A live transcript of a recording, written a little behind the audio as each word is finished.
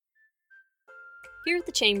Here at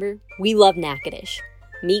the Chamber, we love Natchitoches.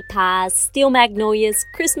 Meat pies, steel magnolias,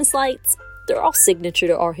 Christmas lights, they're all signature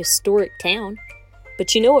to our historic town.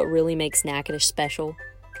 But you know what really makes Natchitoches special?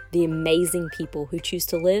 The amazing people who choose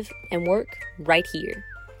to live and work right here.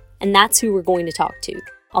 And that's who we're going to talk to.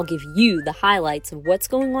 I'll give you the highlights of what's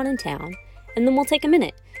going on in town, and then we'll take a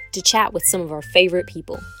minute to chat with some of our favorite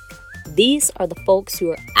people. These are the folks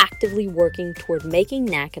who are actively working toward making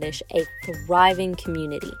Natchitoches a thriving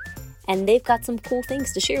community, and they've got some cool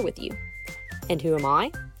things to share with you. And who am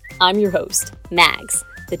I? I'm your host, Mags,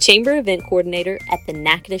 the Chamber Event Coordinator at the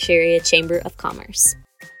Natchitoches Area Chamber of Commerce.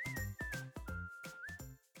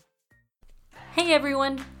 Hey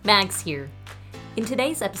everyone, Mags here. In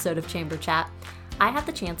today's episode of Chamber Chat, I had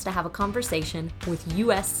the chance to have a conversation with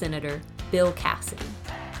U.S. Senator Bill Cassidy.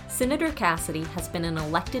 Senator Cassidy has been an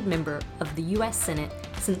elected member of the U.S. Senate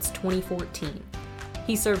since 2014.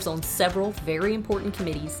 He serves on several very important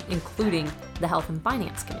committees, including the Health and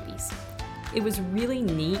Finance committees. It was really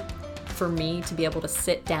neat for me to be able to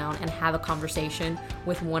sit down and have a conversation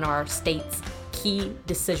with one of our state's key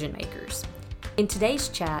decision makers. In today's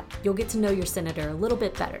chat, you'll get to know your senator a little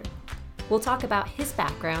bit better. We'll talk about his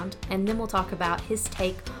background, and then we'll talk about his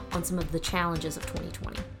take on some of the challenges of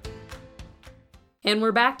 2020. And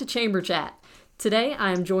we're back to Chamber Chat. Today,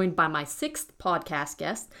 I am joined by my sixth podcast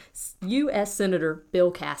guest, U.S. Senator Bill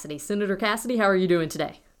Cassidy. Senator Cassidy, how are you doing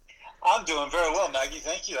today? I'm doing very well, Maggie.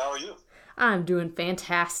 Thank you. How are you? I'm doing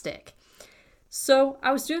fantastic. So,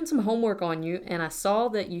 I was doing some homework on you, and I saw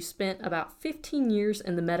that you spent about 15 years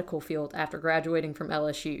in the medical field after graduating from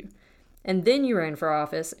LSU. And then you ran for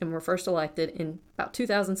office and were first elected in about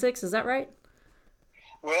 2006, is that right?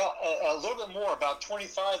 Well, a little bit more, about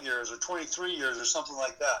 25 years or 23 years or something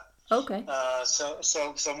like that. Okay. So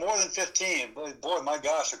more than 15. Boy, my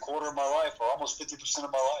gosh, a quarter of my life, or almost 50%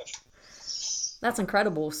 of my life. That's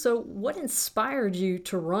incredible. So what inspired you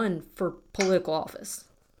to run for political office?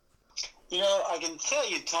 You know, I can tell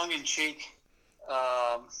you tongue-in-cheek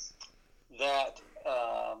that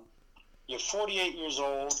you're 48 years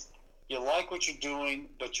old, you like what you're doing,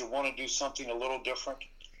 but you want to do something a little different.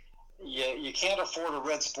 You can't afford a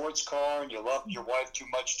red sports car, and you love your wife too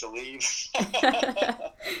much to leave.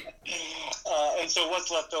 And so what's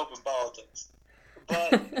left open? Politics.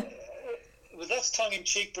 But that's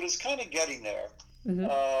tongue-in-cheek, but it's kind of getting there. Mm-hmm.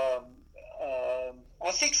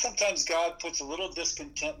 I think sometimes God puts a little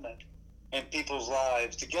discontentment in people's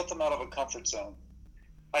lives to get them out of a comfort zone.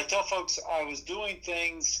 I tell folks I was doing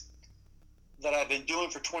things that I've been doing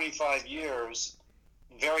for 25 years,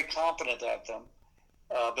 very competent at them,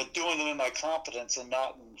 but doing them in my competence and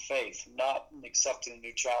not in faith, not in accepting a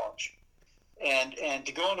new challenge. And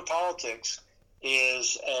to go into politics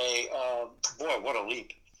is boy, what a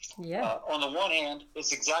leap. Yeah. On the one hand,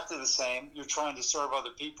 it's exactly the same. You're trying to serve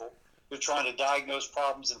other people. You're trying to diagnose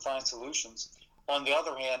problems and find solutions. On the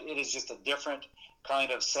other hand, it is just a different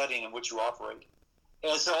kind of setting in which you operate.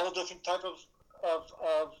 And it's a whole different type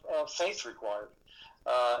of faith required.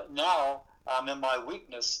 Now, I'm in my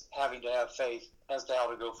weakness having to have faith as to how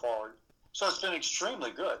to go forward. So it's been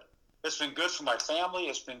extremely good. It's been good for my family.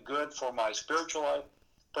 It's been good for my spiritual life.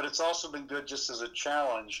 But it's also been good just as a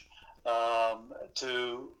challenge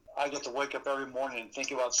I get to wake up every morning and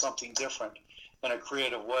think about something different in a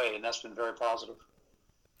creative way, and that's been very positive.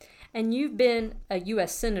 And you've been a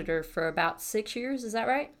U.S. Senator for about 6 years, is that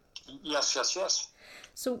right? Yes.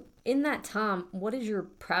 So in that time, what is your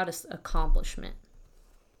proudest accomplishment?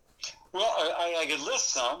 Well, I could list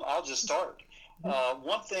some. I'll just start. Mm-hmm.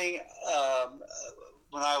 One thing,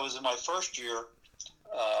 when I was in my first year,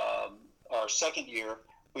 or second year,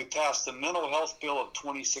 we passed the Mental Health Bill of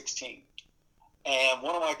 2016. And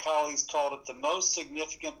one of my colleagues called it the most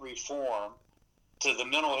significant reform to the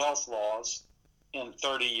mental health laws in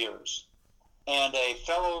 30 years. And a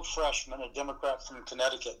fellow freshman, a Democrat from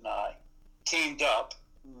Connecticut, and I teamed up.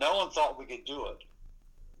 No one thought we could do it,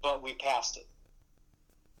 but we passed it.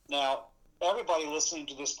 Now, everybody listening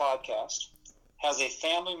to this podcast has a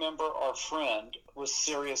family member or friend with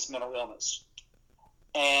serious mental illness.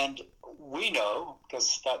 And we know,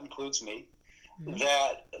 because that includes me, mm-hmm.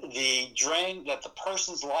 that the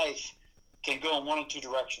person's life can go in one of two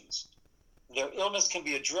directions. Their illness can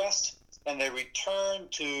be addressed, and they return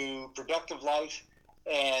to productive life,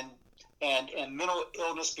 and mental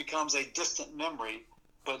illness becomes a distant memory,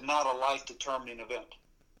 but not a life-determining event.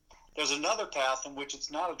 There's another path in which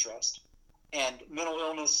it's not addressed, and mental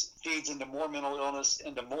illness feeds into more mental illness,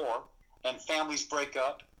 into more, and families break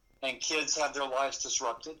up, and kids have their lives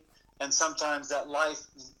disrupted, and sometimes that life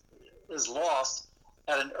is lost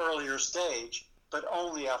at an earlier stage, but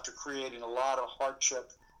only after creating a lot of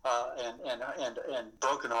hardship and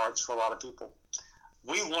broken hearts for a lot of people.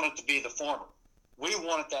 We want it to be the former. We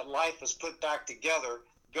want it that life is put back together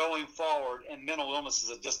going forward and mental illness is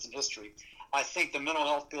a distant history. I think the mental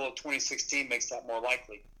health bill of 2016 makes that more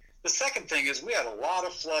likely. The second thing is we had a lot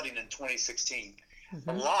of flooding in 2016,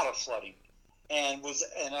 a lot of flooding, and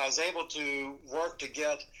I was able to work to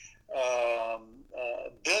get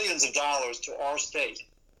billions of dollars to our state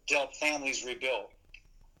to help families rebuild.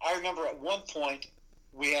 I remember at one point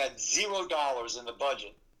we had $0 in the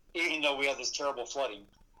budget, even though we had this terrible flooding.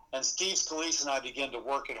 And Steve Scalise and I began to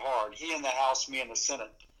work it hard. He in the House, me in the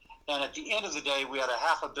Senate. And at the end of the day, we had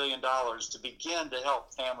 $500 million to begin to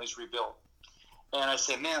help families rebuild. And I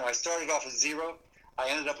said, man, I started off at zero. I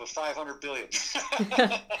ended up with $500 billion.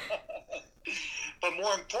 But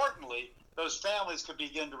more importantly, those families could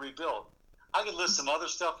begin to rebuild. I could list some other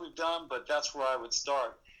stuff we've done, but that's where I would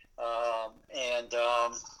start. And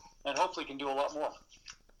hopefully can do a lot more.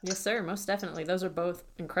 Yes, sir. Most definitely. Those are both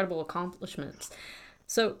incredible accomplishments.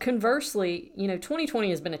 So conversely, 2020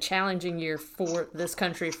 has been a challenging year for this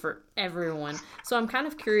country, for everyone. So I'm kind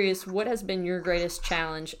of curious, what has been your greatest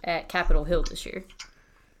challenge at Capitol Hill this year?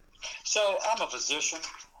 So I'm a physician,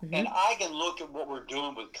 and I can look at what we're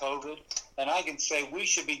doing with COVID, and I can say we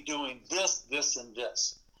should be doing this, this, and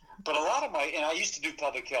this. But a lot of and I used to do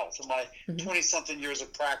public health. In my 20-something years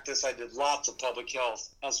of practice, I did lots of public health,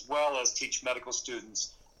 as well as teach medical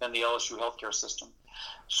students in the LSU healthcare system.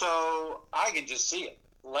 So I can just see it,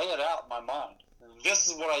 lay it out in my mind. This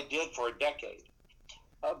is what I did for a decade.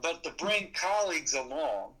 But to bring colleagues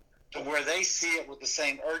along to where they see it with the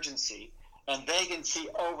same urgency, and they can see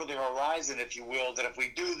over the horizon, if you will, that if we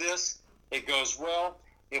do this, it goes well.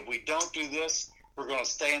 If we don't do this, we're going to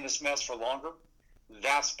stay in this mess for longer.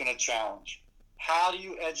 That's been a challenge. How do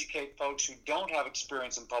you educate folks who don't have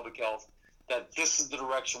experience in public health that this is the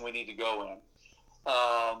direction we need to go in?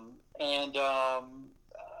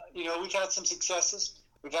 We've had some successes.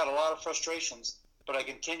 We've had a lot of frustrations, but I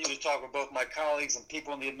continue to talk with both my colleagues and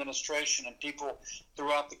people in the administration and people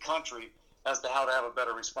throughout the country as to how to have a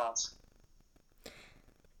better response.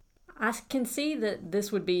 I can see that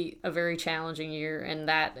this would be a very challenging year, and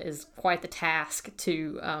that is quite the task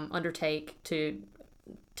to undertake to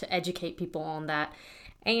educate people on that.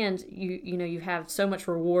 And you have so much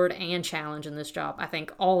reward and challenge in this job, I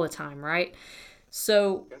think, all the time, right?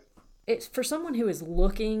 So it's for someone who is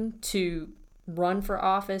looking to run for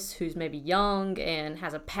office, who's maybe young and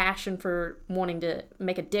has a passion for wanting to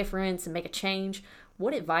make a difference and make a change,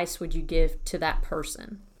 what advice would you give to that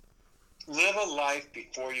person? Live a life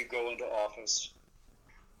before you go into office.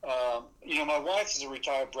 My wife is a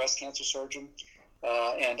retired breast cancer surgeon,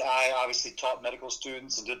 and I obviously taught medical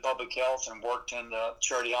students and did public health and worked in the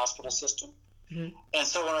charity hospital system. And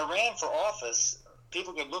so when I ran for office,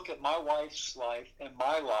 people could look at my wife's life and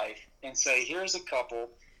my life and say, here's a couple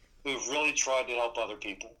who've really tried to help other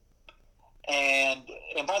people. And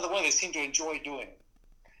by the way, they seem to enjoy doing it.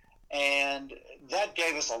 And that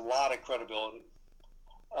gave us a lot of credibility.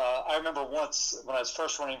 I remember once when I was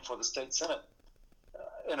first running for the state senate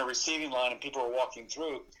in a receiving line and people were walking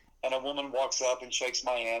through, and a woman walks up and shakes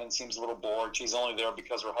my hand and seems a little bored. She's only there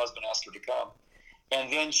because her husband asked her to come. And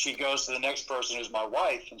then she goes to the next person who's my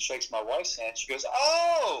wife and shakes my wife's hand. She goes,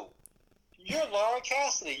 "Oh, you're Laura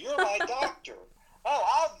Cassidy. You're my doctor. Oh,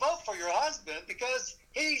 I'll vote for your husband because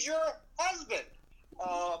he's your husband."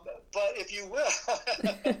 But if you will,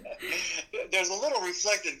 there's a lot of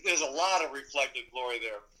reflected glory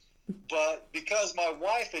there. But because my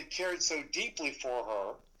wife had cared so deeply for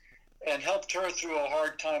her and helped her through a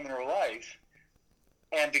hard time in her life,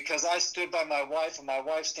 and because I stood by my wife and my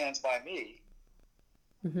wife stands by me,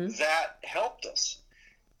 that helped us.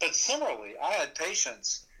 But similarly, I had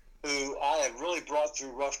patients who I had really brought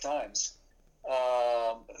through rough times,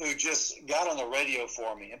 who just got on the radio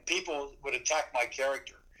for me, and people would attack my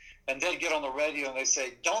character, and they'd get on the radio and they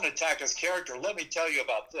say, "Don't attack his character, let me tell you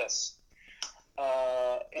about this."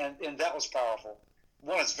 And that was powerful.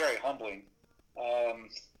 One, it's very humbling,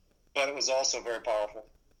 but it was also very powerful.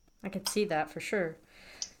 I could see that for sure.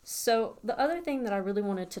 So the other thing that I really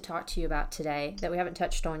wanted to talk to you about today that we haven't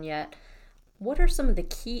touched on yet, what are some of the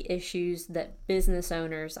key issues that business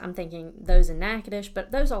owners, I'm thinking those in Natchitoches,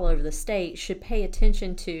 but those all over the state, should pay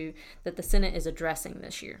attention to that the Senate is addressing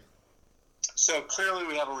this year? So clearly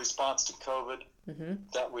we have a response to COVID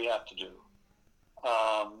that we have to do.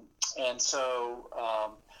 And so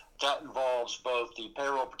that involves both the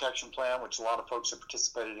payroll protection plan, which a lot of folks have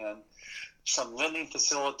participated in, some lending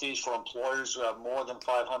facilities for employers who have more than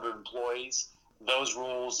 500 employees. Those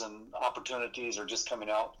rules and opportunities are just coming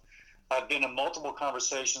out. I've been in multiple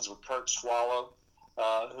conversations with Kirk Swallow,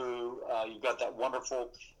 who you've got that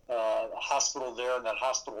wonderful hospital there and that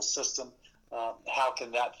hospital system how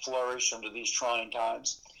can that flourish under these trying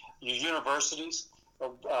times? Your universities,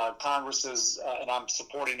 Congress is, and I'm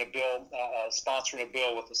supporting a bill, sponsoring a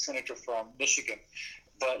bill with a senator from Michigan,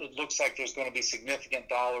 but it looks like there's going to be significant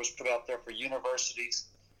dollars put out there for universities,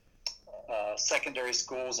 secondary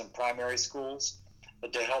schools, and primary schools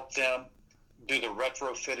to help them do the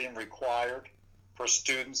retrofitting required for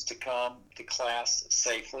students to come to class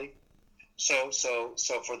safely. So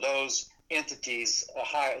for those entities,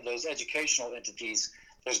 those educational entities,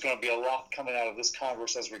 there's going to be a lot coming out of this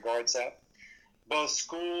Congress as regards that. Both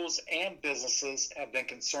schools and businesses have been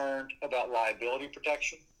concerned about liability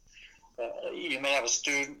protection. You may have a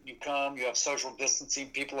student, you come, you have social distancing,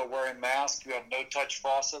 people are wearing masks, you have no-touch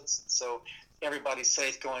faucets, so everybody's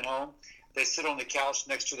safe going home. They sit on the couch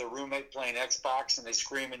next to their roommate playing Xbox, and they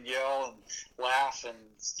scream and yell and laugh and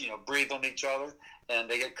breathe on each other, and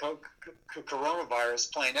they get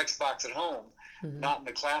coronavirus playing Xbox at home, not in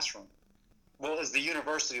the classroom. Well, is the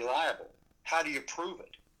university liable? How do you prove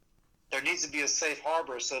it? There needs to be a safe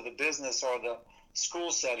harbor so the business or the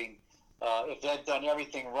school setting, if they've done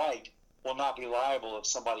everything right, will not be liable if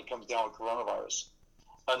somebody comes down with coronavirus.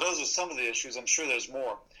 Those are some of the issues. I'm sure there's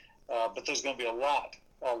more, but there's going to be a lot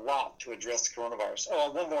to address the coronavirus.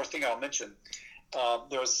 Oh, one more thing I'll mention.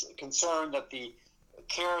 There's concern that the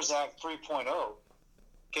CARES Act 3.0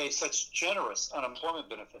 gave such generous unemployment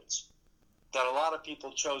benefits that a lot of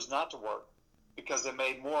people chose not to work because they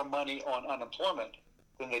made more money on unemployment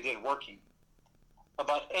than they did working.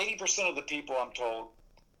 About 80% of the people, I'm told,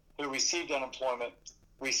 who received unemployment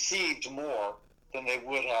received more than they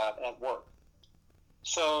would have at work.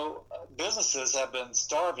 So businesses have been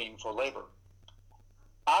starving for labor.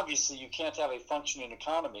 Obviously, you can't have a functioning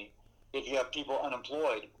economy if you have people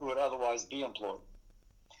unemployed who would otherwise be employed.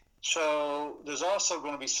 So there's also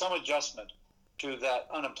going to be some adjustment to that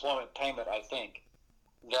unemployment payment, I think,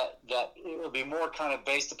 that it will be more kind of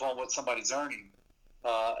based upon what somebody's earning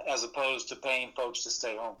as opposed to paying folks to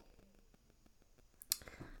stay home.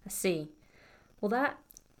 I see. Well, that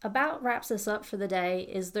about wraps us up for the day.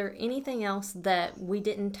 Is there anything else that we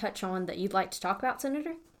didn't touch on that you'd like to talk about,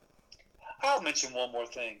 Senator? I'll mention one more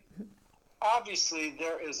thing. Obviously,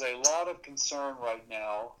 there is a lot of concern right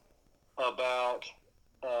now about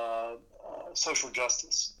social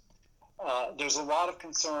justice. There's a lot of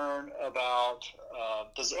concern about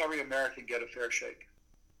does every American get a fair shake?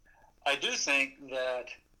 I do think that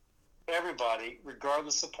everybody,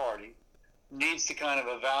 regardless of party, needs to kind of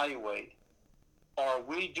evaluate, are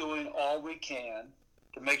we doing all we can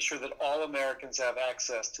to make sure that all Americans have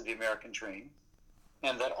access to the American dream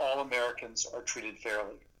and that all Americans are treated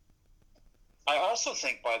fairly? I also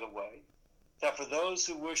think, by the way, that for those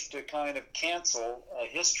who wish to kind of cancel a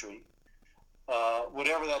history,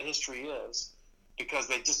 whatever that history is, because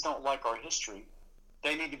they just don't like our history,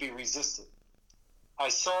 they need to be resisted. I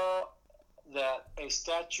saw that a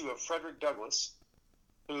statue of Frederick Douglass,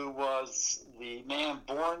 who was the man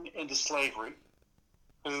born into slavery,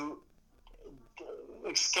 who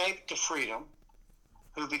escaped to freedom,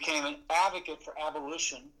 who became an advocate for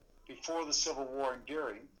abolition before the Civil War and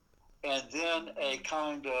during, and then a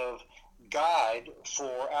kind of guide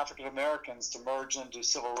for African Americans to merge into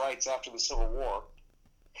civil rights after the Civil War,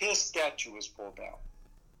 his statue was pulled down.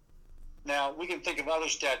 Now, we can think of other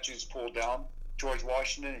statues pulled down, George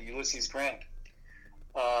Washington and Ulysses Grant.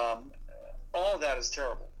 All of that is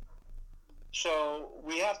terrible. So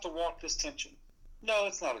we have to walk this tension. No,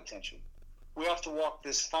 it's not a tension. We have to walk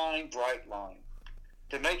this fine, bright line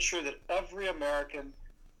to make sure that every American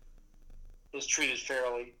is treated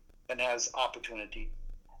fairly and has opportunity.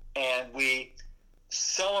 And we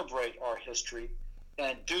celebrate our history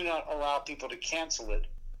and do not allow people to cancel it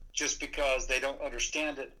just because they don't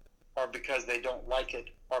understand it or because they don't like it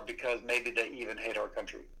or because maybe they even hate our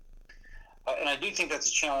country. And I do think that's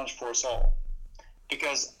a challenge for us all,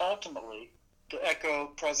 because ultimately, to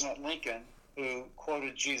echo President Lincoln, who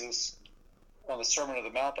quoted Jesus on the Sermon on the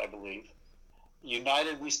Mount, I believe,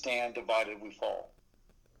 united we stand, divided we fall.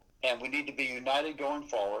 And we need to be united going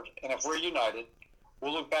forward. And if we're united,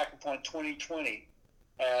 we'll look back upon 2020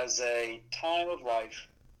 as a time of life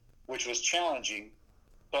which was challenging,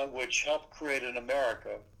 but which helped create an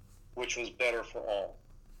America which was better for all.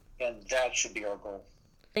 And that should be our goal.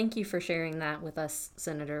 Thank you for sharing that with us,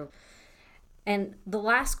 Senator. And the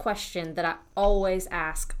last question that I always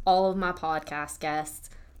ask all of my podcast guests,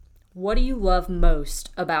 what do you love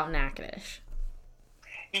most about Natchitoches?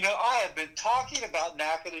 You know, I have been talking about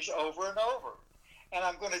Natchitoches over and over. And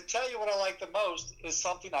I'm going to tell you what I like the most is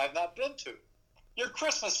something I've not been to. Your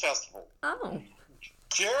Christmas festival. Oh.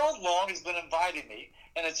 Gerald Long has been inviting me,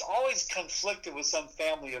 and it's always conflicted with some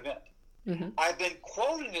family event. Mm-hmm. I've been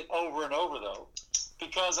quoting it over and over, though,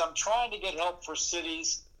 because I'm trying to get help for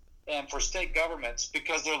cities and for state governments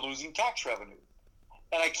because they're losing tax revenue.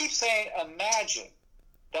 And I keep saying, imagine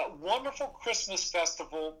that wonderful Christmas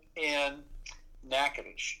festival in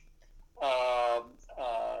Natchitoches,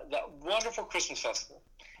 that wonderful Christmas festival.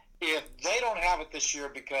 If they don't have it this year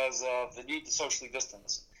because of the need to socially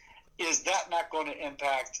distance, is that not going to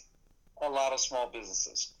impact a lot of small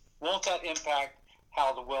businesses? Won't that impact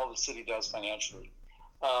how the city does financially?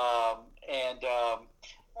 And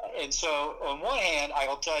so on one hand, I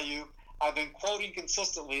will tell you, I've been quoting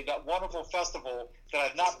consistently that wonderful festival that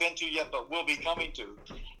I've not been to yet but will be coming to.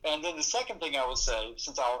 And then the second thing I would say,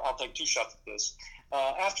 since I'll take two shots at this,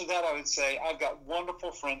 after that I would say I've got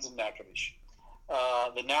wonderful friends in Natchitoches.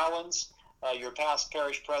 The Nowlands, your past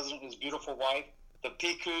parish president, his beautiful wife, the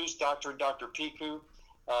Picous, Dr. and Dr. Picou,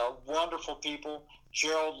 wonderful people.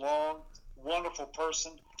 Gerald Long, wonderful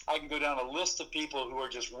person. I can go down a list of people who are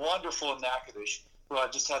just wonderful in Natchitoches, who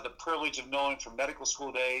I've just had the privilege of knowing from medical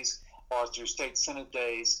school days or through state senate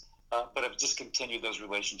days, but have just continued those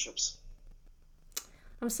relationships.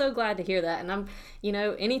 I'm so glad to hear that. And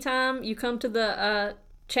anytime you come to the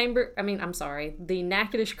the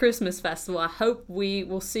Natchitoches Christmas Festival, I hope we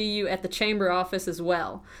will see you at the chamber office as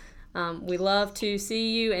well. We love to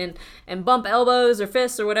see you and bump elbows or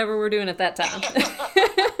fists or whatever we're doing at that time.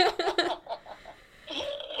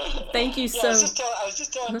 Thank you so much. I was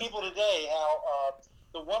just telling people today how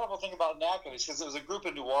the wonderful thing about Natchitoches, because it was a group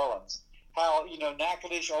in New Orleans, how,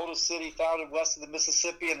 Natchitoches, oldest city founded west of the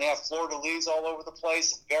Mississippi, and they have fleur-de-lis all over the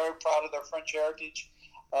place, very proud of their French heritage.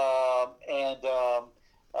 And I'm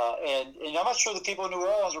not sure the people in New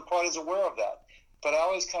Orleans were quite as aware of that. But I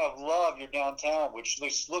always kind of love your downtown, which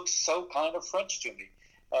looks so kind of French to me,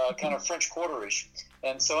 kind of French Quarter-ish.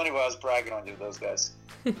 And so anyway, I was bragging on you, those guys.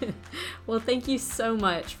 Well, thank you so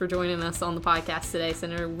much for joining us on the podcast today,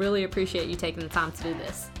 Senator. Really appreciate you taking the time to do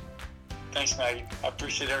this. Thanks, Maggie. I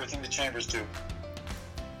appreciate everything the chambers do.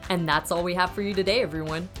 And that's all we have for you today,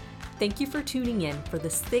 everyone. Thank you for tuning in for the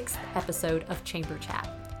 6th episode of Chamber Chat.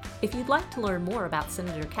 If you'd like to learn more about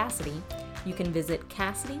Senator Cassidy, you can visit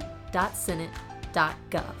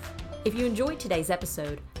cassidy.senate.gov. If you enjoyed today's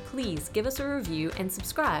episode, please give us a review and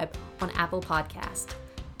subscribe on Apple Podcast.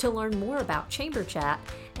 To learn more about Chamber Chat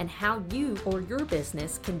and how you or your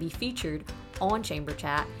business can be featured on Chamber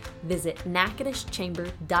Chat, visit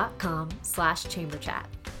natchitocheschamber.com/chamberchat.